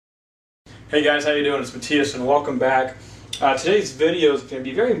Hey guys, how you doing? It's Matias and welcome back. Today's video is going to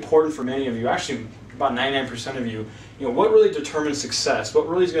be very important for many of you, actually about 99% of you. What really determines success? What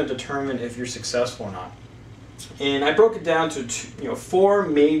really is going to determine if you're successful or not? And I broke it down to four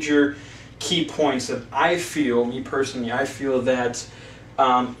major key points that I feel, me personally, I feel that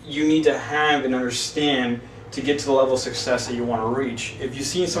you need to have and understand to get to the level of success that you want to reach. If you've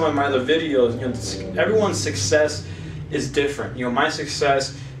seen some of my other videos, everyone's success is different. My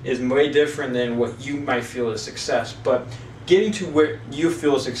success is way different than what you might feel is success. But getting to where you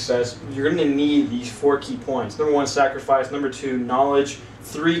feel is success, you're going to need these four key points. Number one, sacrifice. Number two, knowledge.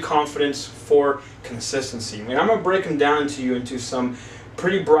 3, confidence. 4, consistency. I'm going to break them down to you into some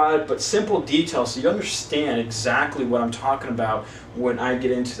pretty broad but simple details so you understand exactly what I'm talking about when I get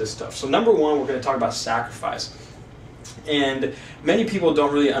into this stuff. So number one, we're going to talk about sacrifice. And many people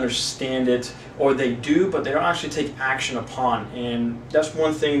don't really understand it, or they do, but they don't actually take action upon. And that's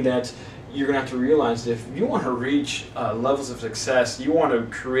one thing that you're going to have to realize. If you want to reach levels of success, you want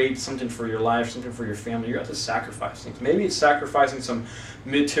to create something for your life, something for your family, you have to sacrifice things. Maybe it's sacrificing some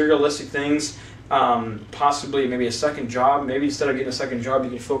materialistic things, possibly maybe a second job. Maybe instead of getting a second job, you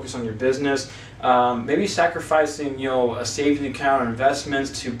can focus on your business. Maybe sacrificing a savings account or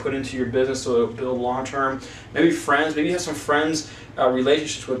investments to put into your business so it'll build long term. Maybe friends. Maybe you have some friends,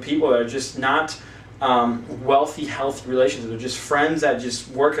 relationships with people that are just not wealthy, healthy relationships. They're just friends that just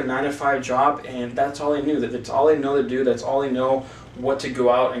work a 9-to-5 job, and that's all they knew. That's all they know to do. That's all they know, what to go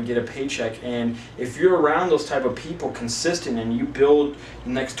out and get a paycheck. And if you're around those type of people consistent and you build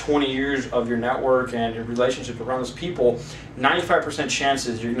the next 20 years of your network and your relationship around those people, 95%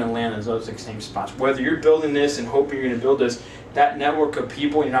 chances you're going to land in those same spots. Whether you're building this and hoping you're going to build this, that network of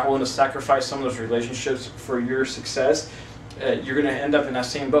people, you're not willing to sacrifice some of those relationships for your success, you're going to end up in that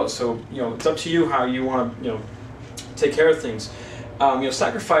same boat. So it's up to you how you want to take care of things.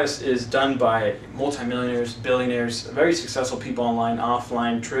 Sacrifice is done by multimillionaires, billionaires, very successful people online,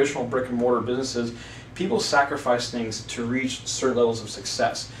 offline, traditional brick and mortar businesses. People sacrifice things to reach certain levels of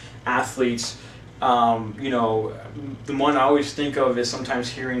success. Athletes, the one I always think of is sometimes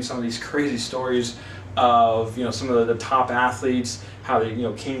hearing some of these crazy stories of some of the top athletes, how they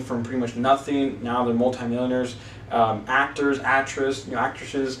came from pretty much nothing. Now they're multimillionaires. Actors,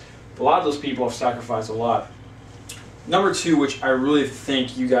 actresses. A lot of those people have sacrificed a lot. Number 2, which I really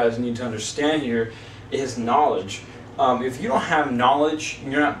think you guys need to understand here, is knowledge. If you don't have knowledge,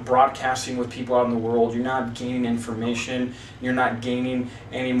 you're not broadcasting with people out in the world, you're not gaining information, you're not gaining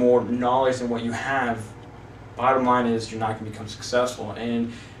any more knowledge than what you have, bottom line is you're not going to become successful.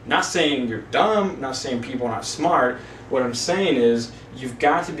 And not saying you're dumb, not saying people are not smart. What I'm saying is you've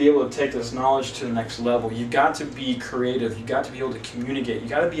got to be able to take this knowledge to the next level. You've got to be creative. You've got to be able to communicate. You've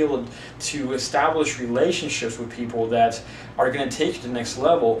got to be able to establish relationships with people that are going to take you to the next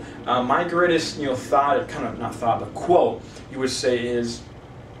level. My greatest thought, kind of not thought, but quote you would say is,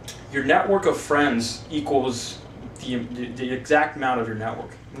 your network of friends equals the exact amount of your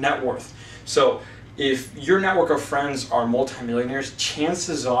net worth. So if your network of friends are multimillionaires,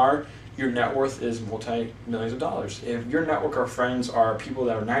 chances are your net worth is multi-millions of dollars. If your network of friends are people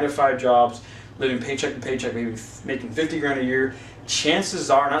that are 9-to-5 jobs, living paycheck to paycheck, maybe making 50 grand a year, chances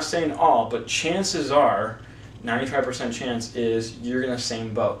are, not saying all, but chances are, 95% chance is you're in the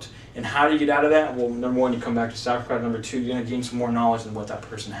same boat. And how do you get out of that? Well, number 1, you come back to sacrifice. Number 2, you're going to gain some more knowledge than what that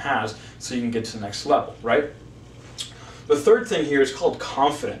person has so you can get to the next level, right? The third thing here is called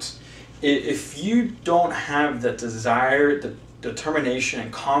confidence. If you don't have that desire, the determination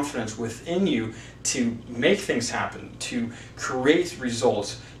and confidence within you to make things happen, to create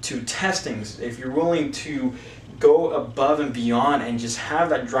results, to test things, if you're willing to go above and beyond and just have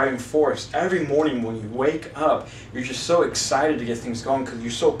that driving force every morning when you wake up, you're just so excited to get things going because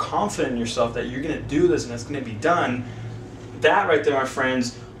you're so confident in yourself that you're going to do this and it's going to be done, that right there, my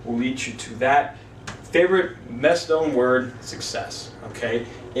friends, will lead you to that favorite best-known word, success. Okay?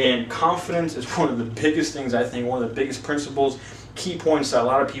 And confidence is one of the biggest things, I think, one of the biggest principles, key points that a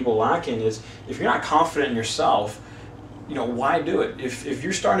lot of people lack in is, if you're not confident in yourself, why do it? If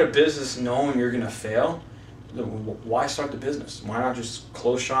you're starting a business knowing you're going to fail, why start the business? Why not just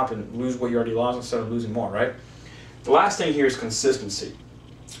close shop and lose what you already lost instead of losing more, right? The last thing here is consistency.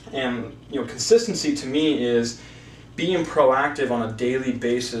 And consistency to me is being proactive on a daily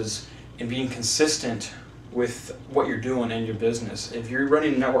basis and being consistent with what you're doing in your business. If you're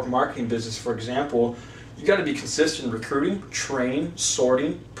running a network marketing business, for example, you got to be consistent in recruiting, training,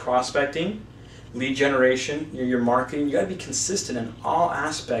 sorting, prospecting, lead generation, your marketing. You got to be consistent in all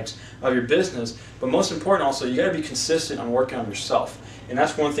aspects of your business, but most important also, you got to be consistent on working on yourself. And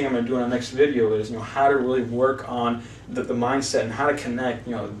that's one thing I'm going to do in the next video is, how to really work on the mindset and how to connect,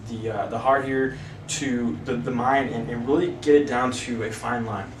 the heart here to the mind and really get it down to a fine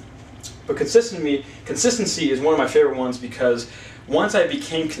line. But consistency is one of my favorite ones, because once I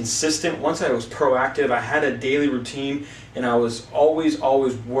became consistent, once I was proactive, I had a daily routine, and I was always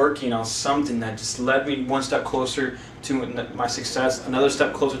working on something that just led me one step closer to my success, another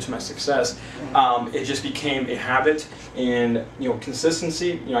step closer to my success. It just became a habit, and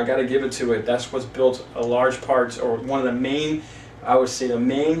consistency, I got to give it to it. That's what's built a large part, or one of the main, I would say, the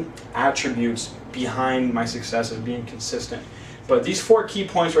main attributes behind my success is being consistent. But these 4 key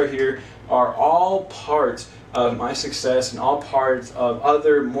points right here are all part of my success and all parts of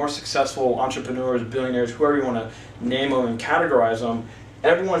other more successful entrepreneurs, billionaires, whoever you want to name them and categorize them.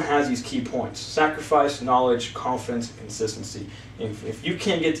 Everyone has these key points: sacrifice, knowledge, confidence, and consistency. If you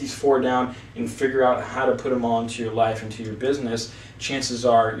can't get these 4 down and figure out how to put them all into your life, into your business, chances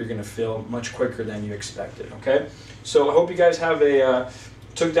are you're going to fail much quicker than you expected. Okay? So I hope you guys have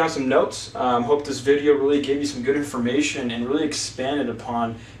took down some notes. Hope this video really gave you some good information and really expanded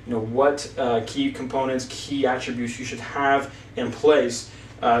upon what key components, key attributes you should have in place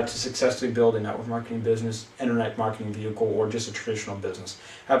to successfully build a network marketing business, internet marketing vehicle, or just a traditional business.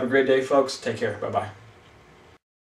 Have a great day, folks. Take care. Bye-bye.